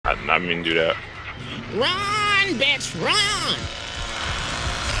mean do that. Run, bitch, run!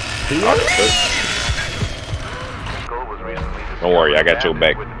 Don't worry, I got your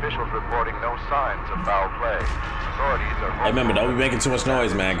back. Hey, remember, don't be making too much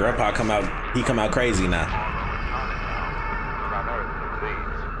noise, man. Grandpa come out crazy now.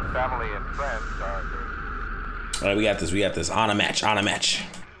 All right, we got this. On a match. All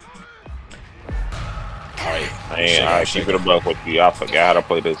right. Man, I keep it above with you. I forgot how to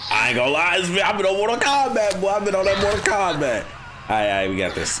play this. I ain't gonna lie, I've been on Mortal Kombat, boy. I've been on that Mortal Kombat. All right, we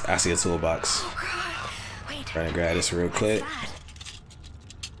got this. I see a toolbox. Trying to grab this real quick.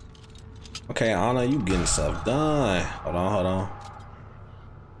 Okay, Anna, you getting stuff done. Hold on.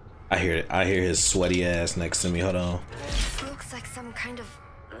 I hear it. I hear his sweaty ass next to me. Hold on. This looks like some kind of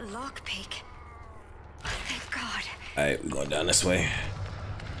lockpick. Thank God. All right, we going down this way.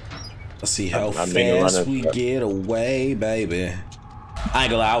 Let's see how fast we get away, baby. I ain't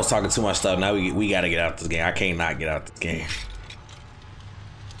gonna lie, I was talking too much stuff. Now we gotta get out this game. I can't not get out this game.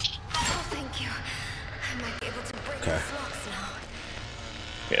 Oh, thank you. I might be able to break the locks now.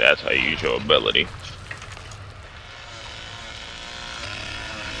 Yeah, that's how you use your ability.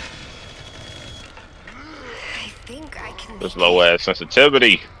 I think I can. This low ass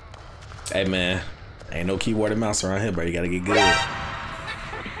sensitivity. Hey man, ain't no keyboard and mouse around here, bro. You gotta get good.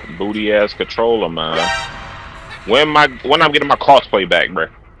 Booty ass controller, man. When I'm getting my cosplay back, bro?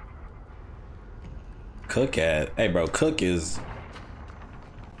 Cook at, hey bro, Cook is.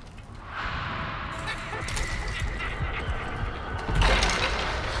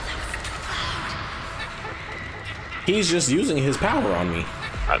 He's just using his power on me.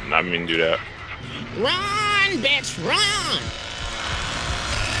 I mean do that. Run, bitch, run!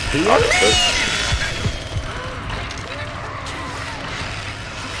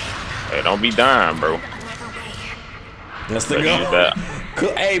 Hey, don't be dying, bro. Let's go. That.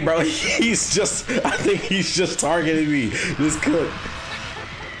 Hey, bro, I think he's just targeting me. This Cook.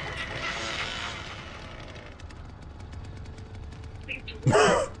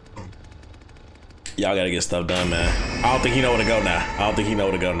 Y'all gotta get stuff done, man. I don't think he know where to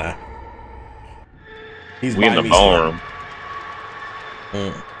go now. He's we in the bone room.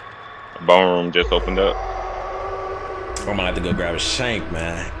 The bone room just opened up. I'm gonna have to go grab a shank,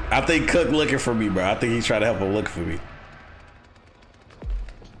 man. I think Cook looking for me, bro. I think he's trying to help him look for me.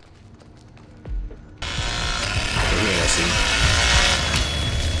 He ain't gonna see me.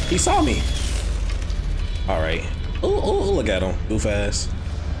 He saw me. All right. Ooh, look at him. Goof ass.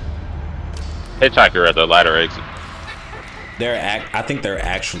 Hitchhiker at the ladder exit. I think they're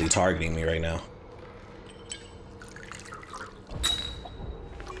actually targeting me right now.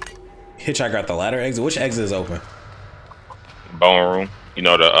 Hitchhiker at the ladder exit. Which exit is open? Bone room. You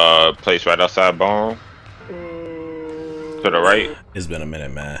know the place right outside bone room? To the right. It's been a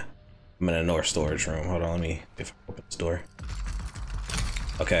minute, man. I'm in a north storage room. Hold on, let me open this door.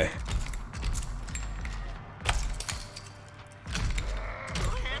 Okay.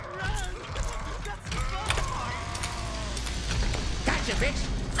 Gotcha, bitch!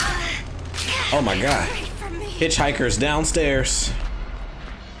 Oh my god. Hitchhiker's downstairs.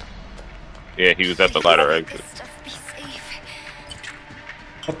 Yeah, he was at the ladder exit.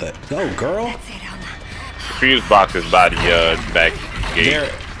 What the? Go, girl. The fuse box is by the back gate.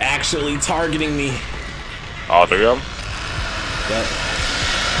 They're actually targeting me. All three of them? Yep.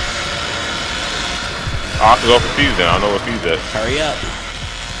 I have to go for fuse then. I don't know what fuse is. Hurry up.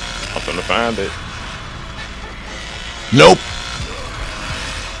 I'm gonna find it. Nope.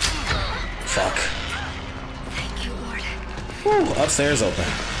 Fuck. Thank you, Lord. Woo, upstairs open.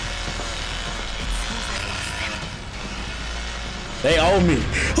 They owe me.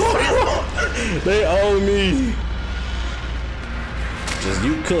 They owe me. Just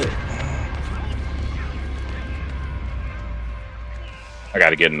you Cook. I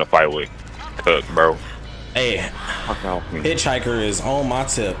gotta get in the fight with Cook, bro. Hey, Hitchhiker is on my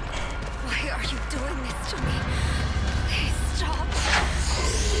tip. Why are you doing this to me? Please stop.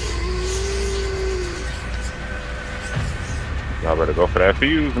 Y'all better go for that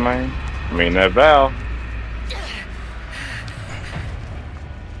fuse, man. I mean that valve.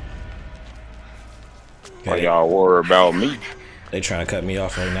 Why y'all worry about me? They trying to cut me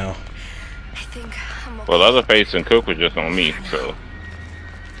off right now. I think I'm okay. Well, Leatherface and Cook was just on me, so.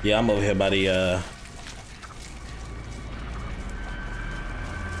 Yeah, I'm over here by the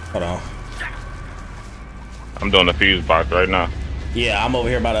hold on. I'm doing the fuse box right now. Yeah, I'm over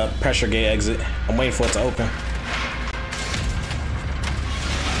here by the pressure gate exit. I'm waiting for it to open.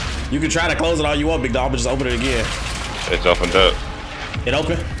 You can try to close it all you want, big dog, but just open it again. It's opened up. It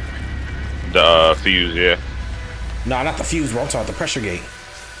open? The fuse, yeah. No, not the fuse, bro. I'm talking about the pressure gate.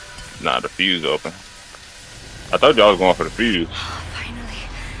 Nah, the fuse open. I thought y'all was going for the fuse. Finally,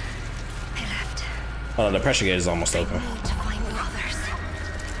 I left. Oh, the pressure gate is almost open. Need to find the others.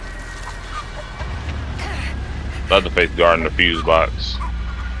 Leatherface guarding the fuse box.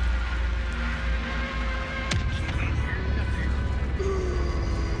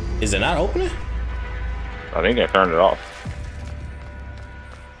 Is it not opening? I think they turned it off.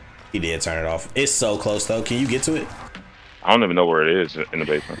 He did turn it off. It's so close though. Can you get to it? I don't even know where it is in the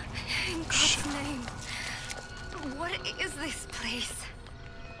basement. In God's name, what is this place?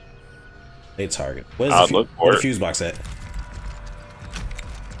 They target. Where's Where the fuse box at?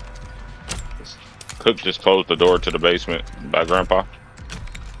 Cook just closed the door to the basement by Grandpa.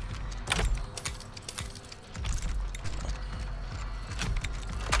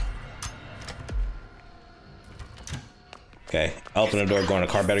 Okay, open the door, go in the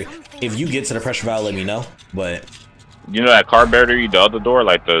car battery. If you get to the pressure valve, let me know. But you know that car battery, the other door,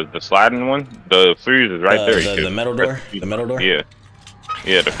 like the sliding one, the fuse is right there. The metal door, the metal door. Yeah,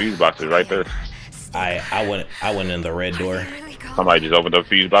 yeah, the fuse box is right there. I went in the red door. Somebody just opened up the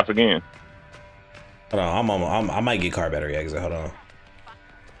fuse box again. Hold on, I might get car battery exit. Hold on.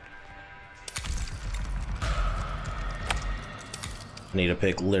 I need to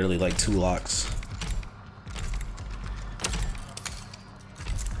pick literally like 2 locks.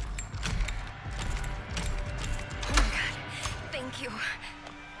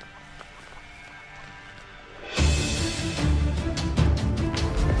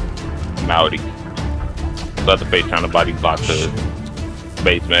 Audi. Leatherface trying to body block the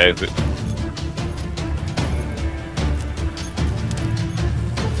basement exit.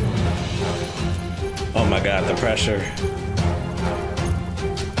 Oh my god, the pressure.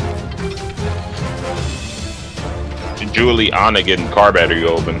 Julie, Anna getting car battery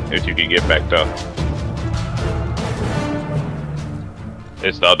open if you can get backed up.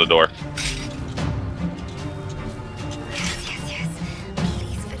 It's the other door.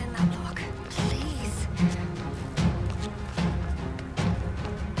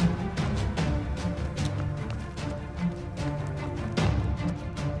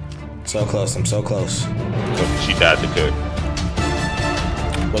 So close, I'm so close. She died to Cook.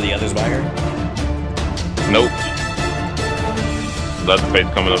 Were the others by her? Nope.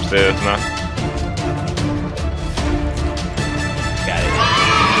 Leatherface coming upstairs now. Got it.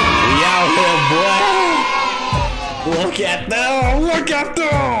 We out here, boy. Look at them. Look at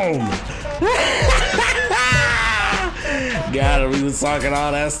them. Got it. We was talking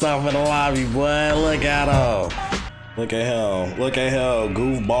all that stuff in the lobby, boy. Look at him. Look at him. Look at him.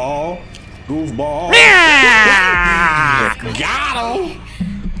 Goofball. Goofball. Got him.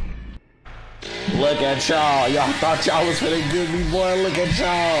 Look at y'all. Y'all thought y'all was finna get me, boy. Look at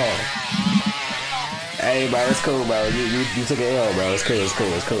y'all. Hey, bro. It's cool, bro. You took an L, bro. It's cool. It's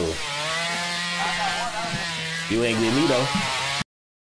cool. It's cool. You ain't get me, though.